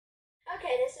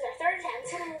Okay, this is our third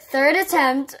attempt. Third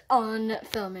attempt on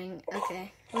filming.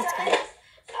 Okay, let's go.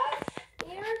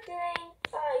 We are doing,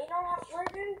 you know what, we're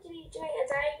going to be doing a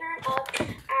diagram of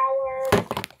our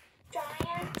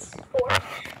giant board.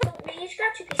 So we each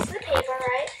got 2 pieces of paper,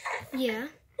 right? Yeah.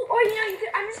 Or, you know,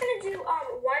 I'm just going to do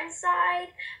one side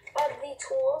of the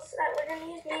tools that we're going to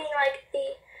use, meaning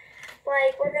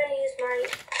we're going to use my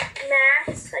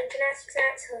mats, like gymnastics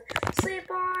mats to sleep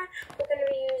on. We're going to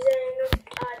be using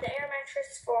the air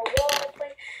mattress for wall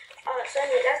play. So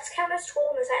anyway, that's count as tool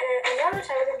on the side. And another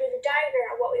side, we're going to do the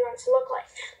diagram of what we want it to look like.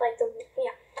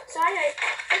 So anyway,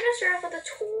 I'm going to start off with the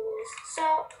tools. So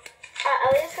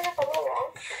Elliot's going to follow along.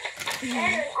 And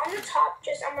then on the top,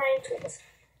 I'm writing tools.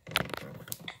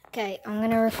 Okay, I'm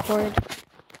going to record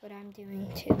what I'm doing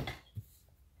too.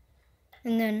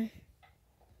 And then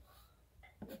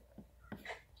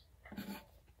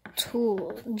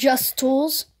just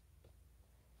tools.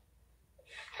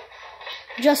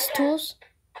 Just tools.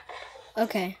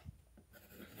 Okay.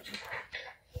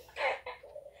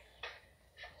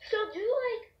 So I'm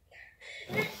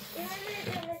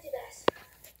gonna do this.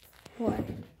 What?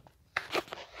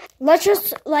 Let's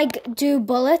just do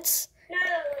bullets. No,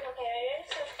 okay.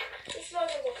 So this is what I'm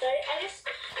gonna do.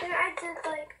 I did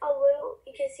a little.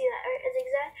 You can see that, right? A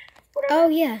zigzag. Whatever. Oh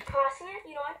yeah. Crossing it.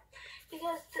 You know what?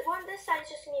 Because this side is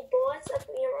just gonna be bullets of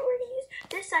what we're gonna use.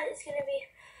 This side is gonna be,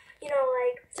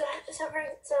 so this,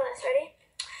 ready?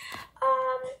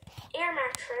 Air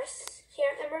mattress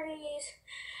here. Then we're gonna use.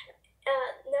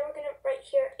 Then we're gonna write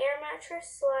here air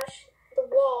mattress / the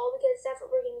wall because that's what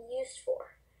we're gonna use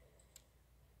for.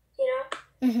 You know.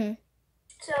 Mhm.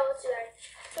 So let's do that.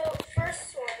 So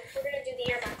first one, we're gonna do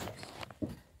the air mattress.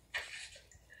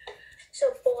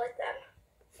 So bullet them.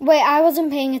 Wait, I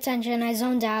wasn't paying attention. I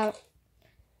zoned out.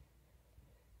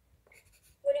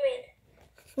 What do you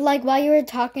mean? While you were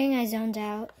talking, I zoned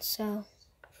out, so.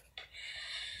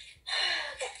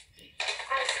 Okay.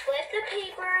 I split the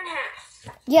paper in half.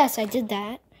 Yes, I did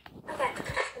that. Okay.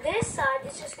 This side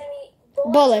is just going to be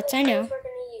bullets, I know. We're going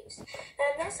to use.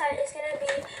 And this side is going to be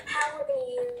how we're going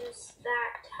to use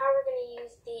that. How we're going to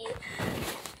use the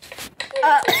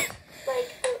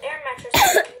air mattress.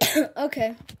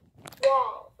 Okay.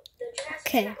 Wall. The gymnastics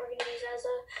Okay. that we're going to use as a,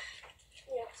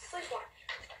 sleep one.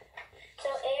 So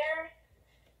air.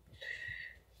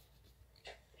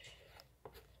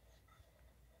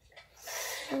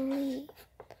 Sleep.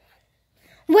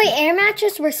 Wait, air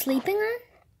mattress we're sleeping on?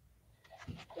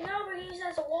 No, we're going to use it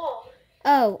as a wall.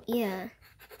 Oh, yeah.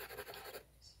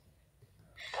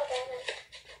 Okay.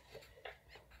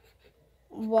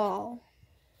 Wall.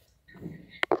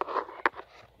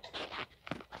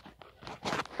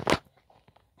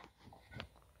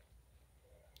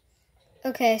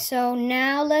 Okay, so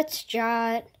now let's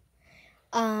jot,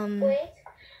 Wait, I'm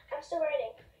still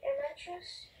writing. Air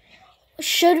mattress.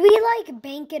 Should we,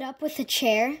 bank it up with a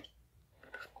chair?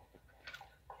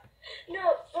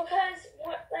 No, because,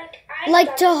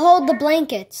 to hold the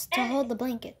blankets. To hold the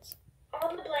blankets. All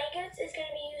the blankets is going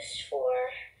to be used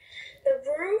for the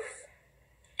roof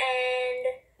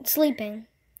and... Sleeping.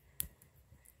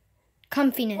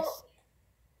 Comfiness. Well,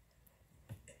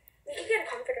 we could get a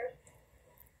comforter.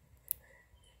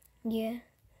 Yeah.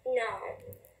 No.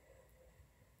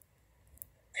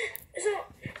 So,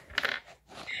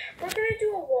 we're going to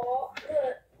do a wall,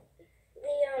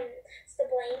 the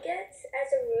blankets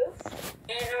as a roof,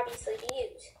 and obviously the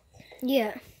use.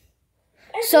 Yeah.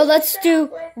 And So let's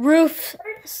do roof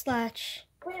 / Wait a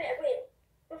minute,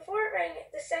 Before writing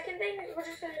it, the second thing is we're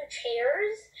just going to do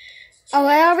chairs. Oh,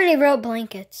 I already wrote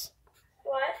blankets.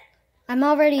 What? I'm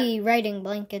already writing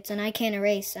blankets, and I can't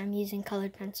erase. I'm using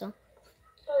colored pencil.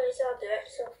 Okay, so I'll do it.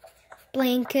 So.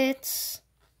 Blankets.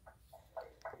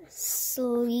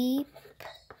 Sleep.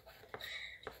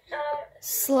 /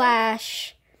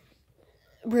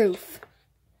 roof.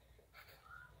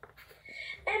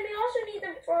 And we also need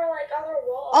them for other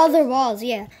walls. Other walls,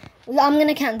 yeah. I'm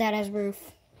gonna count that as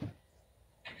roof.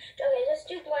 Okay, just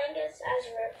do blankets as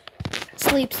roof.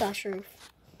 Sleep /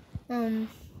 roof. Okay,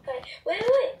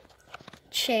 wait.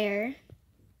 Chair.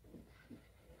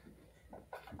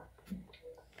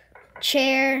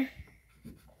 Chair.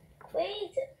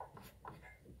 Wait.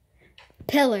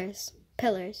 Pillars.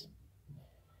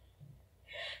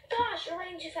 Gosh, you're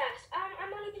writing too fast. I'm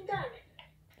not even done.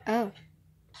 Oh.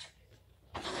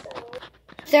 So,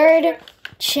 Third,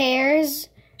 chairs.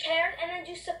 chairs, and then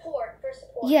do support for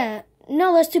support. Yeah.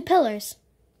 No, let's do pillars.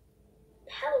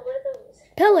 Hell, what are those?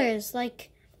 Pillars,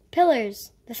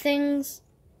 pillars. The things.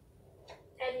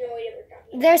 I have no idea what you're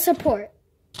talking about. They're support.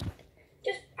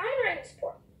 I'm writing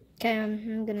support. Okay,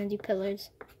 I'm gonna do pillars.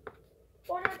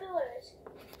 What are pillars?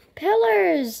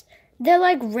 Pillars! They're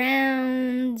like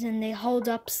round and they hold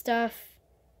up stuff.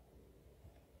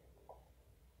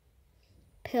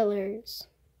 Pillars.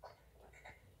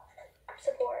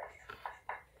 Support.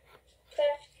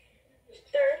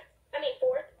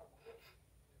 Fourth.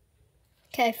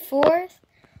 Okay, fourth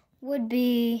would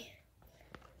be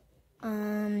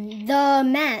the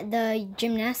mat, the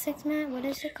gymnastics mat. What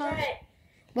is it called? Right.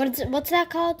 What's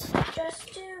that called?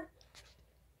 Just do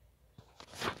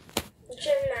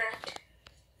gym mat.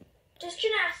 Just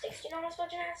gymnastics. Do you know what's about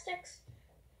gymnastics?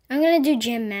 I'm gonna do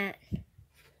gym mat.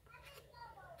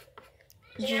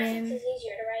 Gymnastics is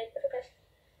easier to write, but okay.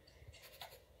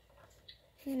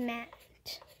 Mat.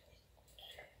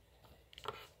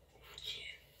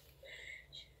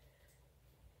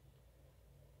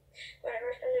 Whatever,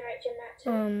 I'm gonna write gym mat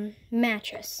too.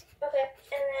 Mattress. Okay,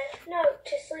 and then, no,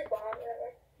 to sleep on,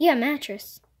 whatever. Yeah,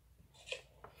 mattress.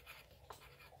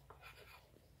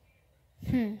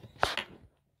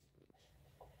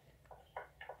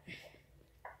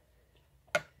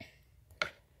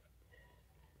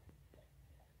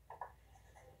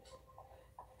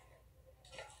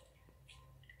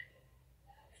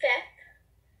 Fifth,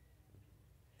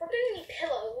 we're gonna need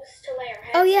pillows to lay our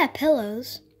heads. Oh yeah,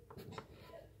 pillows.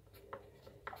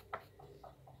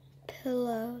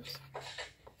 Pillows.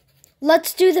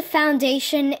 Let's do the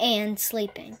foundation and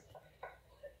sleeping.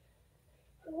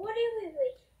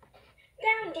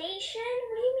 Foundation?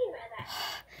 What do you mean by that?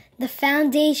 The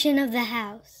foundation of the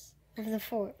house, of the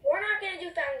fort. We're not gonna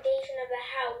do foundation of the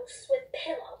house with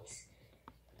pillows.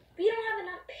 We don't have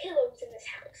enough pillows in this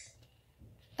house.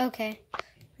 Okay,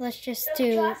 let's just So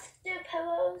do... just do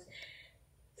pillows,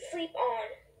 sleep on.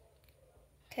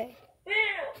 Okay. No.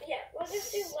 Yeah, let's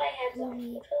just do lay heads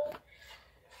on.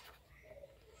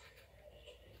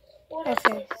 What is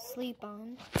Okay, sleep sleep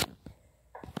on.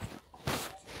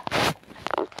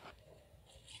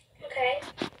 Okay.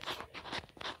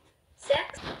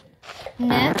 Sex.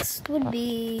 Next would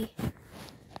be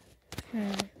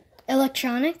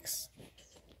electronics.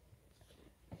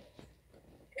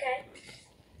 Okay.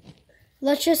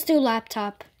 Let's just do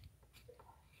laptop.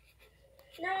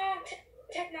 No,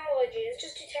 technology. Let's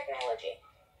just do technology.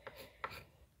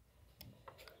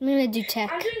 I'm gonna do tech.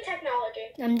 I'm doing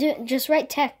technology. Just write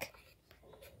tech.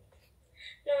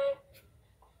 No.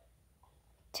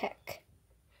 Tech.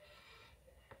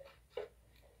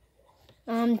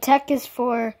 Tech is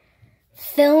for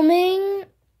filming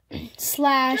 / Just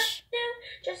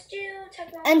do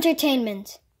technology.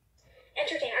 entertainment. I'm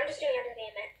just doing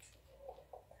entertainment.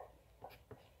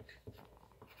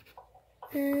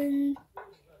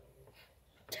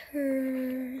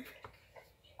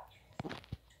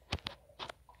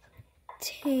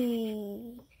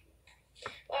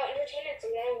 Wow, entertainment's a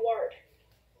long word.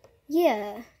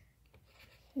 Yeah.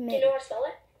 Do you know how to spell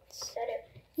it? I do.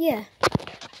 Yeah.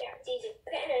 Yeah, it's easy.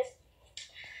 Okay, anyways.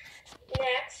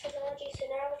 Next, technology. So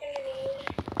now we're going to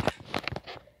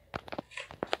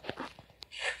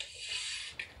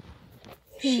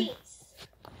need sheets.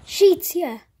 Sheets,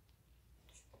 yeah.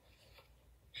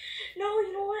 No,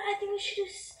 you know what? I think we should do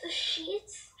the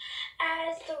sheets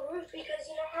as the roof because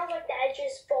you know how like the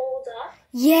edges fold up?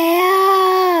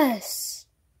 Yes.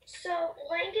 So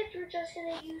blankets we're just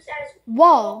going to use as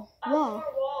Wall. more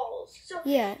walls. So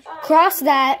Yeah. Cross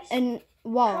that and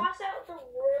wall. cross out the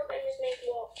room and just make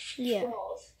Yeah.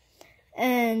 walls.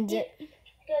 And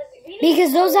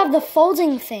Because those have the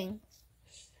folding thing.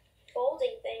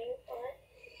 folding thing.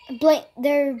 What?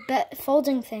 They're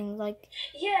folding thing, like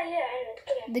Yeah, I know.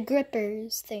 Okay. the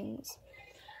grippers things.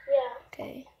 Yeah.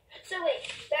 Okay. So wait,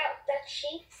 that's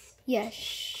sheets? Yeah,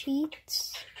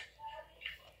 sheets.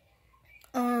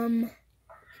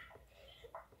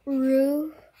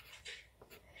 Roof.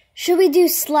 Should we do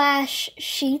 /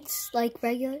 sheets like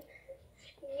regular?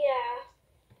 Yeah.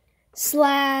 /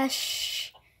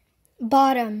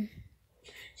 bottom.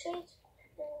 Sheets.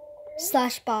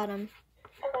 / bottom.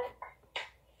 Okay.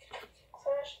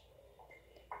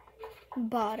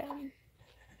 Bottom.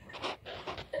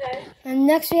 Okay. And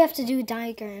next we have to do a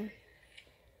diagram.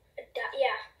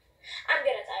 Yeah. I'm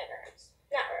good at diagrams.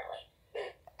 Not really.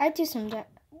 I do some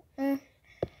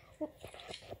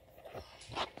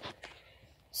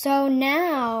So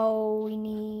now we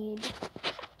need...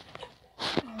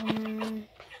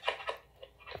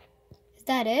 is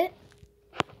that it?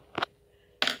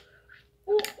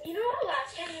 Well, you know what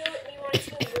last time we wanted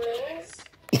to do rooms?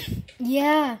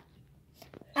 Yeah.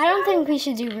 I don't think we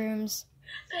should do rooms.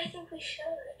 But I think we should.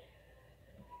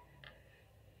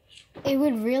 It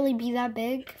would really be that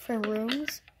big for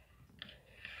rooms?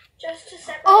 Just to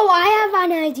separate. Oh, I have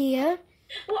an idea.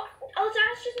 Well,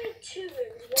 let's just make 2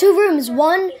 rooms. 2 rooms.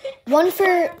 One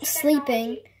for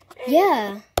sleeping.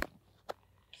 Yeah.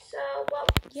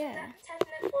 Yeah.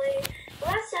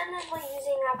 That's technically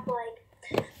using up like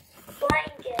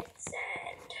blankets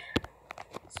and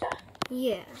stuff.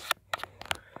 Yeah.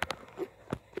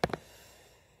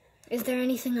 Is there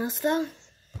anything else though?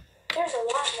 There's a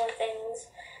lot more things.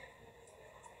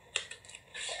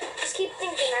 Just keep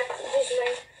thinking.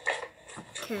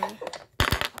 Okay.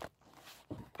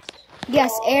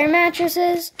 Yes, air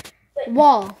mattresses,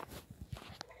 wall.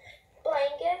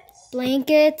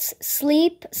 Blankets,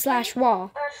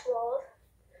 sleep/wall.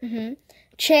 Wall.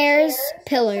 Chairs,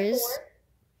 pillars. Support.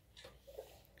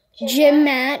 Gym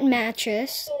mat,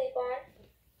 mattress. Sleep on.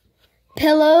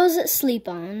 Pillows, sleep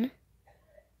on.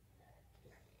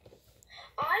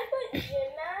 I put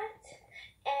gym mat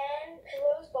and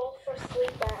pillows both for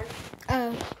sleep on.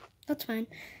 Oh, that's fine.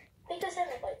 Because I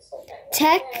don't like sleeping.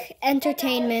 Tech,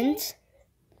 entertainment.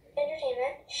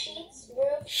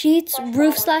 Sheets,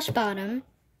 Roof/bottom.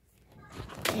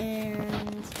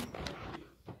 And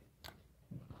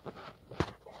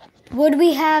would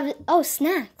we have,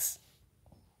 snacks.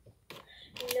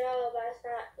 No, but it's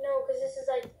not. No, because this is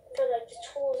like for like the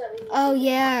tools that we use. Oh,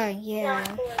 yeah. Not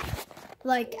for,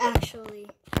 Like, actually.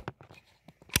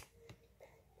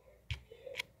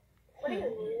 what do you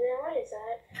mean? What is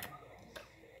that?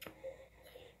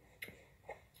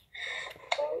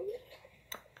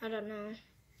 I don't know.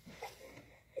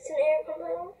 It's an air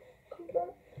compressor.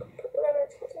 Whatever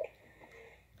it's called.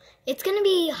 It's gonna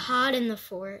be hot in the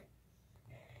fort.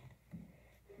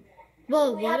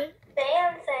 Whoa, We have what?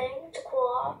 fan thing to cool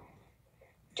off.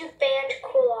 Do fan to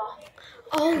cool off.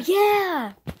 Oh,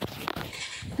 yeah.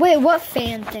 Wait, what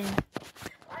fan thing?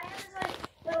 I have this like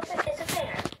little thing. It's a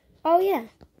fan. Oh, yeah.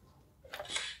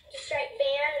 Just write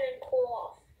fan and then cool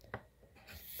off.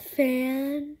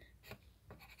 Fan.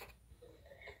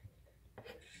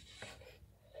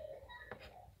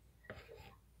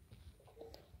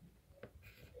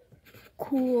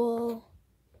 Cool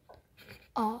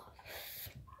off.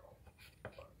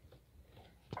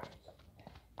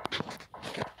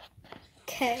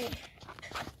 Okay.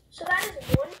 So that is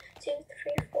 1, 2,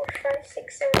 3, 4, 5,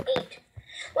 6, 7, 8.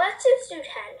 Let's just do 10.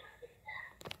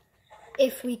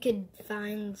 If we could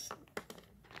find.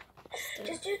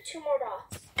 Just do 2 more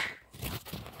dots.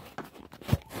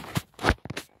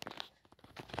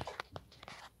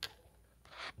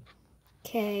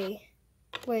 Okay.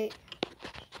 Wait.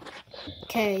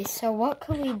 Okay, so what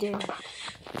could we do?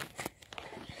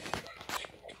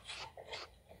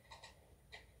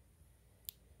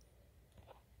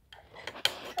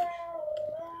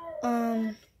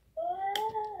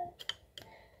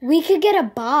 We could get a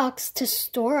box to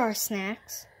store our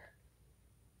snacks.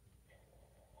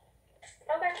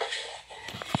 Okay.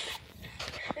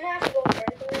 I'm gonna have to go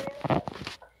further now.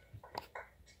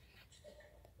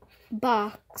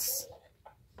 Box.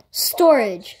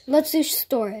 Storage. Let's do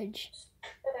storage.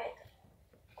 Okay.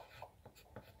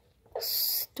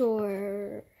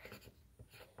 Store.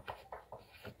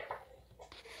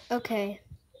 Okay.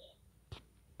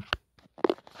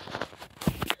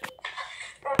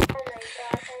 Oh my gosh, I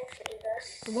have to do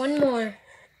this. One more.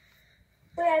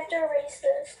 We have to erase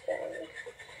this thing.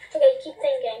 Okay, keep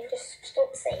thinking. Just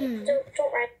don't say it.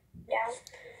 Don't write it down.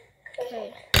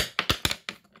 Okay.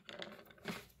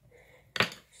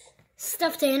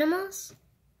 Stuffed animals?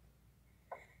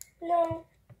 No.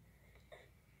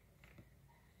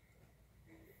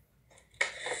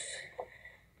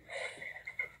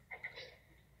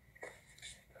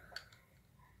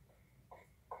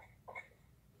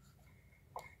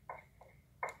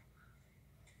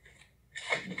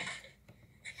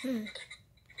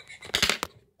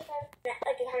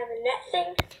 Like a kind of a net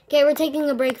thing. Okay, we're taking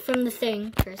a break from the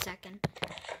thing for a second.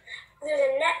 There's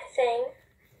a net thing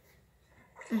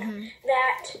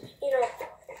that,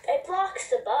 it blocks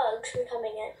the bugs from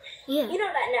coming in. Yeah. You know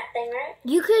that net thing, right?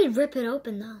 You could rip it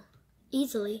open though,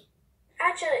 easily.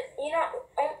 Actually,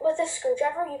 with a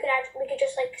screwdriver, we could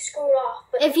just like screw it off.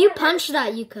 But If you punch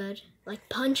that, you could. Like,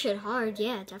 punch it hard,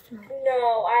 yeah, definitely.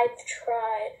 No, I've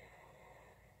tried.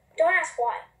 Don't ask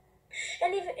why.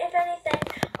 And even if anything,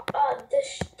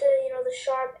 the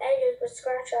sharp edges would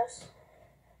scratch us.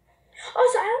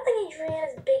 Also, I don't think Adrian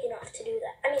is big enough to do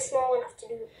that. I mean, small enough to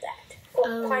do that.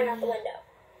 Or climb out the window.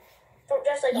 Don't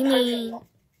just like You a punching mean, ball.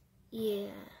 yeah.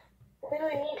 We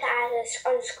would need to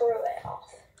unscrew it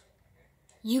off.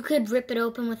 You could rip it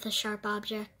open with a sharp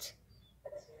object.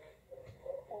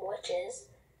 Which is?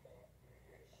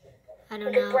 I don't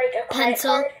We could know. break a credit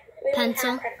Pencil. card. We don't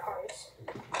Pencil. have credit cards.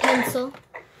 Pencil.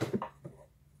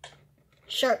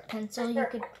 Sharp pencil. You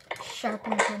could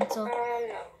sharpen pencil.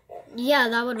 No. Yeah,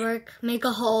 that would work. Make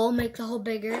a hole. Make the hole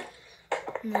bigger.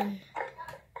 And then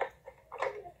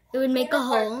It would make a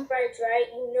hole. Fire spreads, right?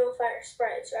 You know fire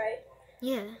spreads, right?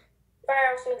 Yeah.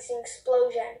 Fire also makes an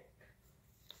explosion.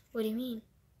 What do you mean?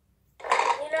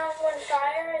 You know when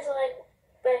fire is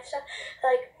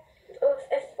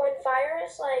if when fire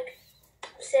is like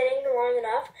sitting long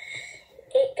enough,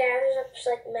 it gathers up just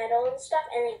like metal and stuff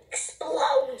and it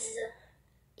explodes.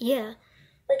 Yeah.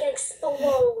 Like it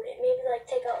explode. It maybe like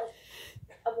take out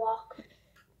like a block.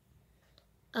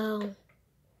 Oh.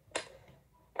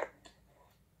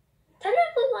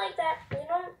 Technically like that, you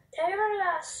know, have you heard of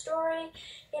that story,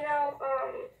 you know,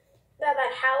 about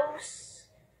that house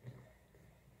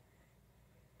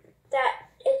that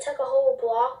it took a whole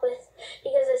block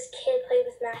because this kid played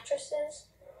with matches?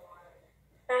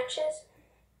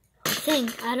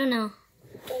 I don't know.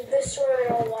 This story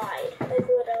went all wide, like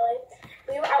literally.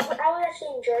 I was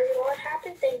actually in Jersey when it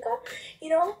happened, thank God. You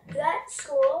know, that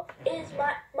school is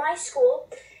my school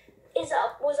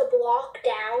was a block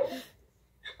down.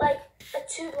 Like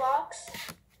 2 blocks.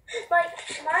 Like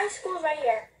my school's right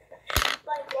here.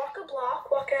 Like walk a block,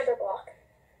 walk another block.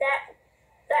 That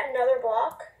another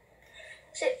block.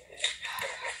 So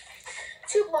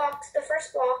 2 blocks. The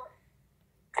first block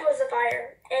was a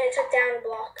fire, and it took down a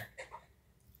block.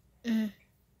 Mm.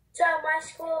 So my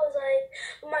school was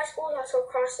also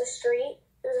across the street.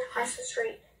 It was across the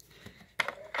street.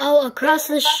 Oh, across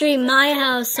the street, my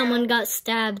house, someone got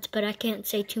stabbed, but I can't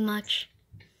say too much.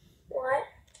 What?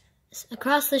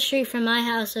 Across the street from my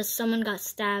house, someone got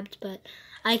stabbed, but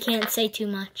I can't say too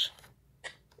much.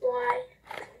 Why?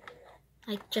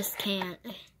 I just can't.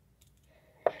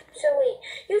 So wait,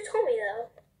 you told me though.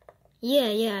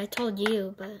 Yeah, I told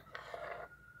you, but...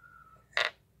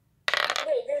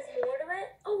 Wait, there's more to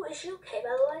it? Oh, is she okay, by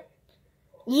the way?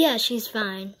 Yeah, she's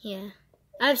fine, yeah.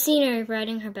 I've seen her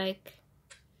riding her bike.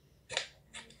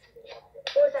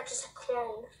 Or is that just a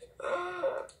clone?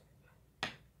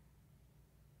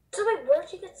 So wait, where'd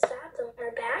she get stabbed? On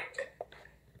her back?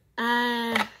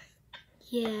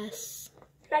 Yes.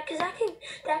 Like, cause that could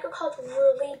cause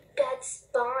really bad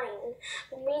spine,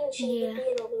 meaning she could be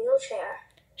in a wheelchair.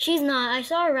 She's not. I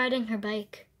saw her riding her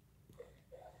bike.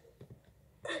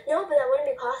 No, but that wouldn't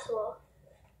be possible.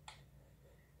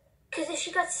 Cause if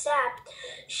she got stabbed,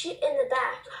 in the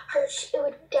back, it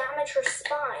would damage her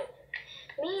spine,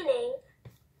 meaning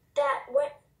that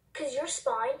cause your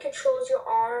spine controls your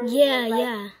arms. Yeah, and,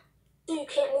 yeah. So you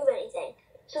can't move anything.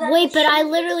 So wait, but I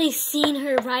literally seen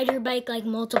her ride her bike like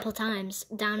multiple times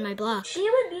down my block. She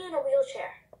would be in a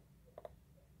wheelchair.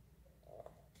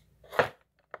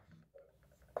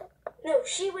 No,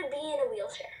 she would be in a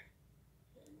wheelchair.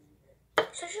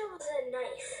 So she was a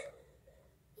knife.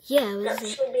 Yeah,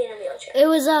 she would be in a wheelchair. It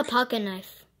was a pocket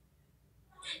knife.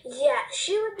 Yeah,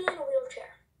 she would be in a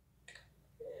wheelchair.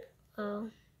 Oh.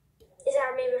 Is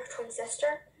that maybe her twin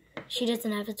sister? She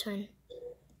doesn't have a twin.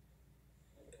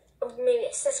 Or maybe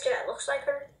a sister that looks like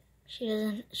her? She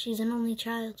doesn't. She's an only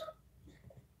child.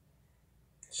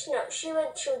 No, she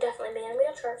would definitely be in a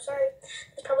wheelchair. Sorry.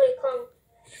 It's probably a clone.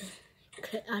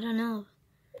 I don't know.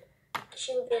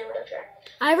 She would be in a wheelchair.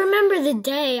 I remember the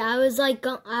day I was I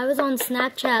was on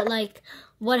Snapchat, like,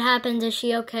 what happened? Is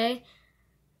she okay?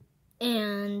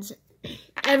 And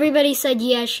everybody said,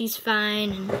 yeah, she's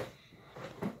fine.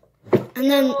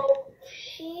 And then... No,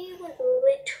 she would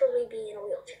literally be in a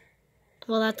wheelchair.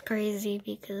 Well, that's crazy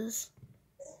because...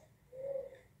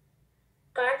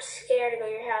 God, I'm scared to go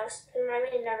to your house. I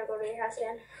may never go to your house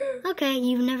again. Okay,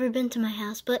 you've never been to my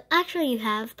house, but actually you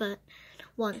have, but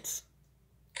once.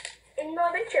 No,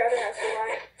 I've been to your other house,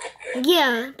 right?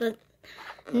 Yeah, but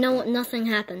nothing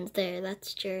happened there.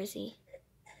 That's Jersey.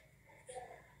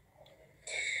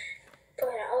 But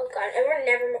oh God, and we're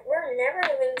never moving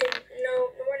to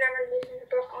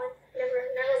Brooklyn. Never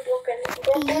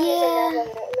Brooklyn.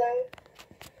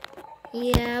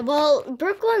 Yeah, well,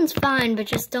 Brooklyn's fine, but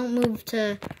just don't move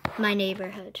to my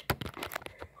neighborhood.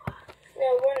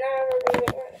 No, we're never moving.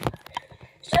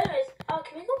 So anyways, can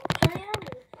we go?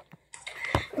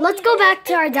 Let's go back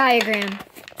to our diagram.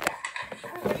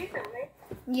 Were you filming?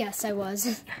 Yes, I was.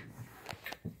 Okay.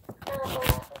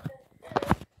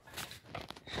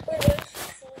 Wait, where did she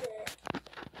see it?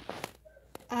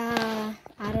 I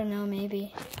don't know,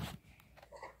 maybe.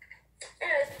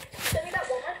 Anyways, so we got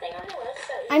one more thing on the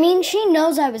list. I mean, she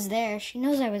knows I was there. She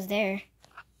knows I was there.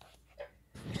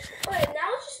 Okay,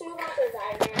 now let's just move on to the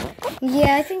diagram.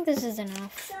 Yeah, I think this is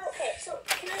enough. So, okay, so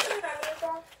can I do that as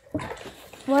well?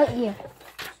 What? Yeah.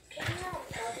 Can you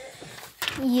pause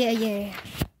it? Yeah.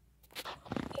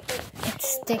 It's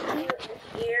sticky.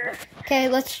 Here. Okay,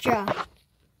 let's draw. Alright,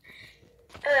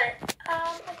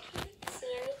 I can't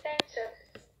see anything, so...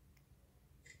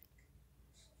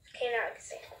 Okay, now I can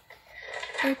see.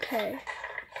 Okay.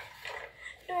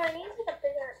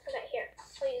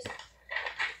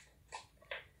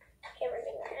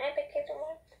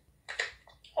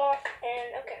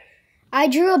 I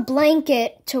drew a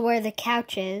blanket to where the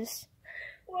couch is.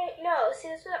 Wait, no. See,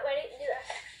 this is what. Ready? Do that.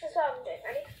 That's what I'm doing.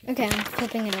 Ready? Okay, I'm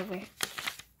flipping it over.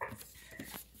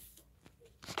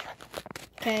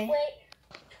 Okay. Wait.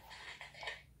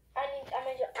 I'm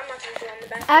not gonna do it on the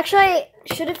back. Actually,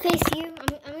 should it face you?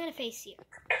 I'm gonna face you.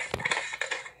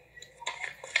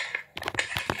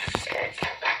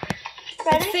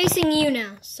 Ready? It's facing you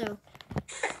now, so.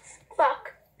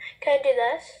 Fuck. Can I do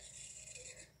this?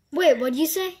 Wait, what'd you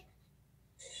say?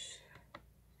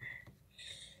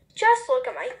 Just look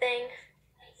at my thing.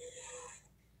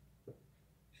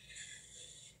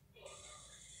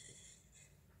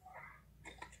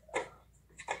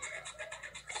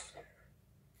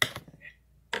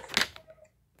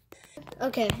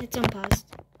 Okay, it's unpaused.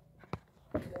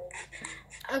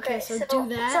 Okay, so do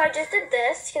that. So I just did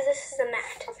this because this is the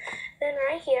mat. Then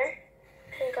right here,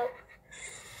 and go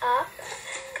up,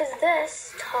 because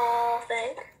this tall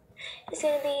thing is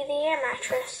going to be the air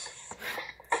mattress.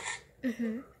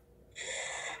 Mhm.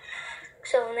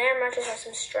 So the air mattress has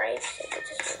some stripes. So it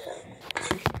just goes up.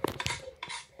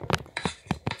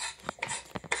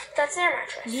 That's the air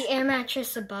mattress. The air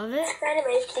mattress above it?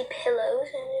 Anyways, the pillows.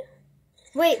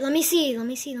 Wait, let me see.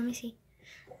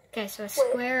 Okay, so a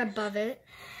square above it.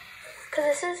 Because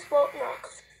this is, well, no.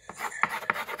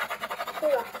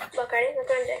 Look, ready? Look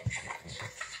what I'm doing.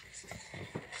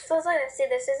 So it's like this. See,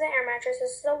 this is the air mattress.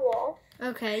 This is the wall.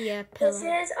 Okay, yeah, pillow. This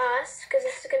is us, because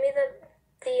this is going to be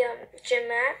the gym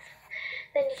mat.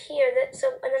 Then here, and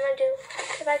then I do,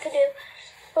 if I could do,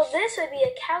 well, this would be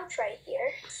a couch right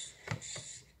here.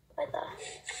 Like that.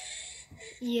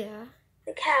 Yeah.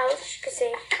 The couch, you can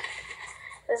see,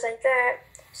 it's like that.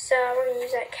 So we're going to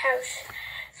use that couch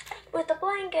with the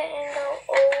blanket and go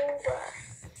over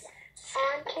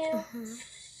onto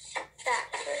that.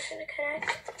 So we're just going to connect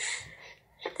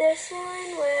this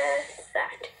one with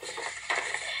that.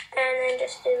 And then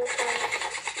just do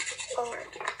one arm.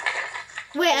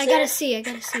 Wait, I gotta see. Do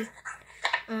you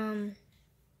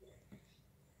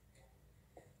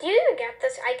even get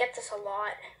this? I get this a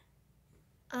lot.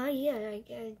 Yeah, I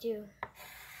do.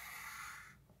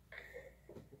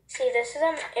 See, this is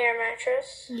an air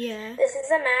mattress. Yeah. This is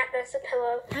a mat. That's a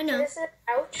pillow. I know. This is a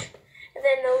couch. And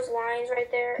then those lines right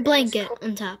there. Blanket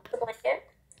on top. The blanket.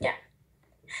 Yeah.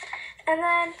 And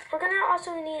then we're going to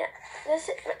also need this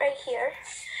right here.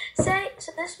 So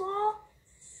this wall.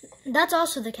 That's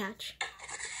also the couch.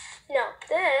 No,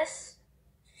 this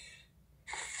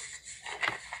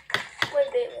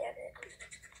would be it.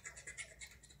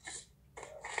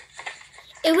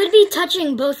 It would be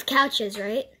touching both couches,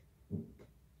 right?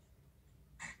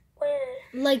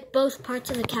 Wait. Like both parts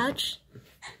of the couch?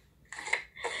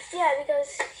 Yeah,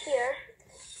 because here.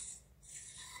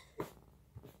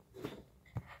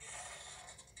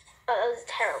 Oh, that was a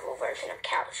terrible version of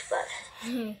couch, but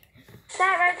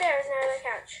that right there is another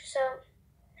couch. So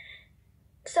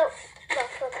look,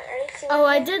 ready? See Oh,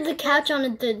 I did the couch on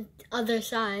the other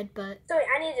side, but... So wait,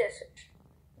 I need this.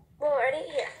 Well, ready?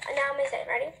 Here. Now let me say it.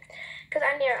 Ready? Because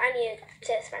I need to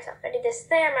say this myself. Ready? This is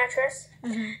the air mattress.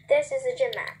 This is the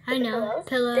gym mat. I know.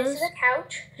 Pillows. This is a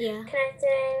couch. Yeah.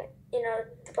 Connecting,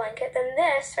 the blanket. Then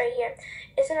this right here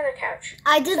is another couch.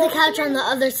 I did the couch on the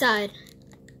other side.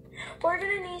 We're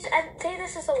going to need, say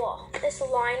this is a wall. This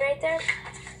line right there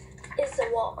is the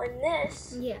wall. And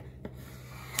this Yeah.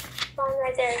 line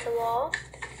right there is the wall.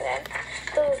 Okay?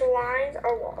 Those lines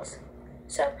are walls.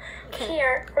 So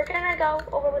here, we're going to go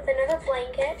over with another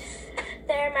blanket.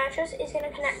 The air mattress is going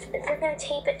to connect. We're going to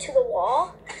tape it to the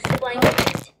wall. The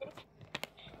blanket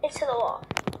is to the wall.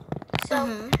 So,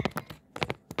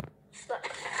 look.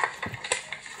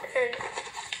 And,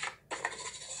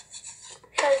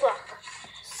 because look.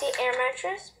 See, air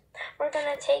mattress. We're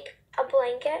going to take a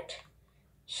blanket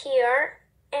here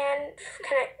and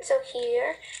connect. So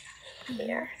here.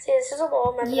 See, this is a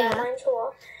wall. Remember that line's a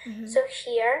wall. So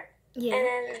here. Yeah. And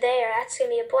then there, that's going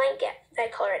to be a blanket. I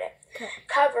colored it. Okay.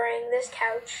 Covering this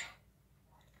couch.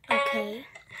 Okay. And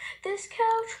this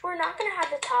couch, we're not going to have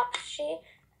the top sheet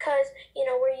because,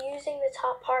 we're using the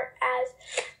top part as,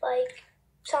 like,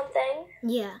 something.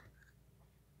 Yeah.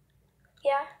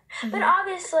 Yeah. But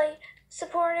obviously,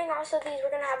 supporting also these, we're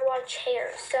going to have a lot of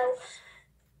chairs. So,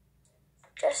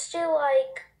 just do,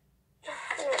 like,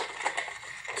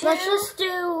 Let's just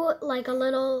do, like, a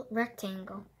little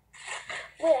rectangle.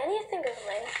 Wait, I need to think of a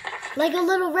way. Like a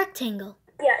little rectangle.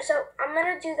 Yeah, so I'm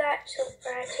going to do that. So,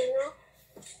 rectangle.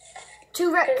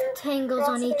 2 rectangles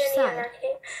on each side.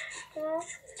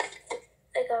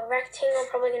 Like a rectangle,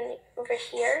 probably going to be over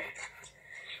here.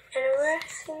 And a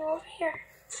rectangle over here.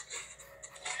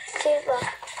 See, look.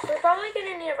 We're probably going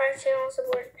to need a rectangle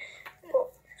support.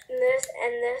 Well, this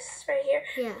and this right here.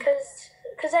 Yeah. Because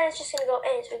because then it's just going to go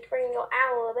in, so we're going to go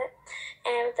out a little bit.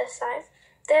 And with this side,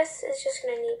 this is just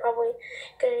going to need, probably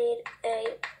going to need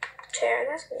a chair, and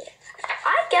that's going to be it.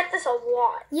 I get this a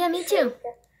lot. Yeah, me too.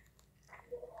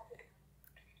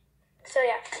 So,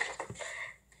 yeah.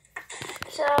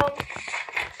 So,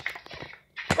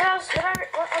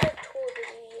 what other tools do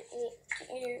we need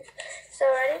to use? So,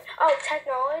 ready? Oh,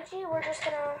 technology, we're just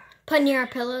going to... Put near our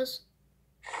pillows.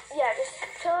 Yeah, just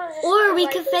pillows. Or we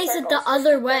could face it the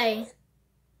other way.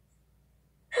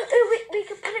 We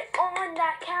could put it on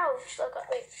that couch. Look,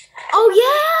 wait. Oh,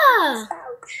 yeah!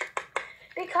 Couch.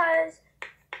 Because,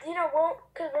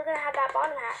 because we're going to have that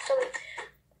bottom half. So,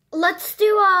 let's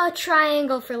do a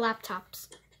triangle for laptops.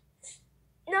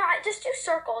 no, just do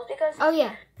circles because... Oh,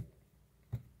 yeah.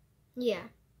 Yeah.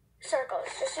 Circles.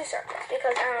 Just do circles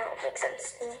because, I don't know, it makes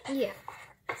sense to me. Yeah.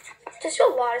 Just do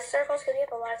a lot of circles because we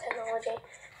have a lot of technology.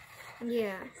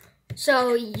 Yeah.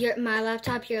 So, my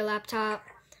laptop, your laptop,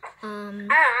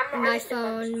 my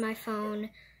phone,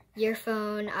 your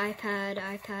phone, iPad.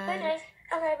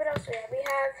 Okay, what else do we have? We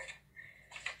have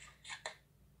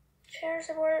chairs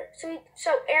aboard. So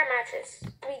air mattress.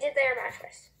 We did the air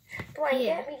mattress. Blanket.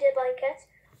 Yeah. We did blankets.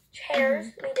 Chairs.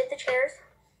 Mm-hmm. We did the chairs.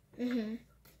 Mhm.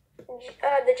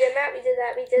 The gym mat. We did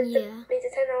that. We did we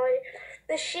did technology.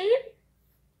 The sheet.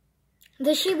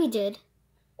 The sheet we did.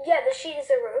 Yeah, the sheet is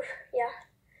the roof. Yeah.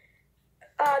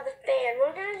 The fan.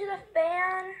 We're gonna do the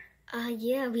fan.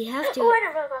 Yeah, we have to. Oh, I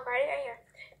know, real quick, right here.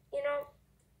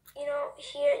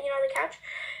 Here, the couch,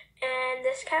 and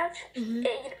this couch,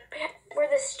 where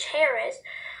this chair is,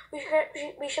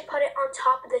 we should put it on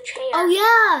top of the chair. Oh,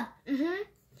 yeah. Mhm.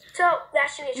 So that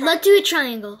should be a triangle. Let's do a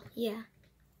triangle. Yeah.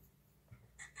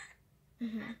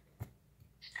 Mhm.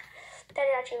 That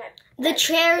is actually The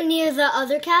chair near the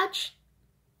other couch?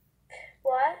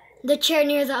 What? The chair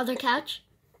near the other couch?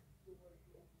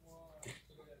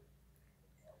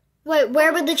 Wait,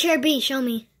 where would the chair be? Show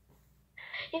me.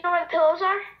 You know where the pillows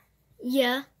are?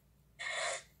 Yeah.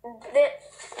 Look,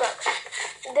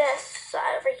 this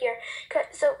side over here.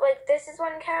 So, this is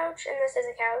one couch, and this is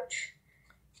a couch.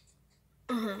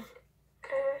 Uh-huh.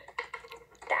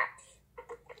 That.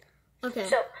 Okay.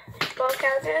 So, both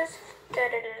couches.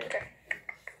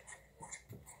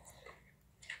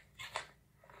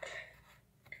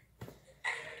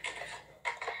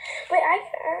 Wait,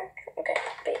 okay,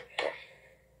 wait.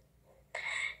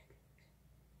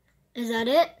 Is that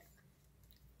it?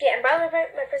 Yeah, and by the way,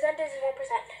 my percentage is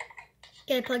 1%.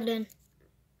 Get it plugged in.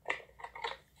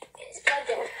 It's plugged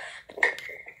in.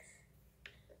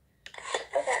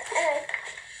 Okay, anyway.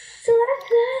 So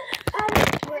that's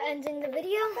it. We're ending the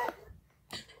video.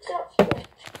 So,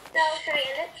 now should I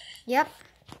end it? Yep.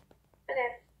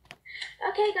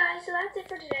 Okay, guys, so that's it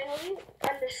for today. I hope you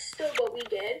understood what we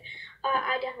did.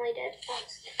 I definitely did.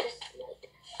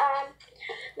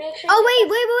 Make sure. Oh,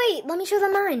 wait. Let me show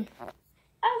them mine.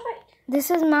 Oh, wait. This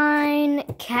is mine.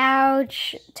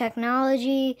 Couch,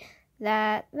 technology,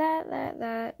 that,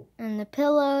 and the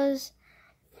pillows.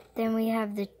 Then we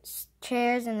have the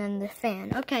chairs and then the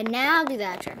fan. Okay, now I'll do the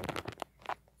outro.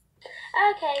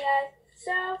 Okay, guys.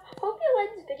 So, hope you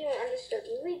liked this video and understood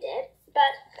what we did.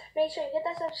 But make sure you hit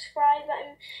that subscribe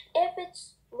button. If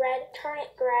it's red, turn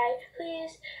it gray.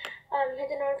 Please hit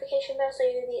the notification bell so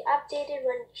you'll be updated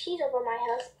when she's over my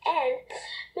house. And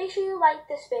make sure you like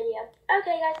this video.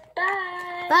 Okay, guys.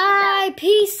 Bye. Bye.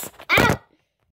 Peace out.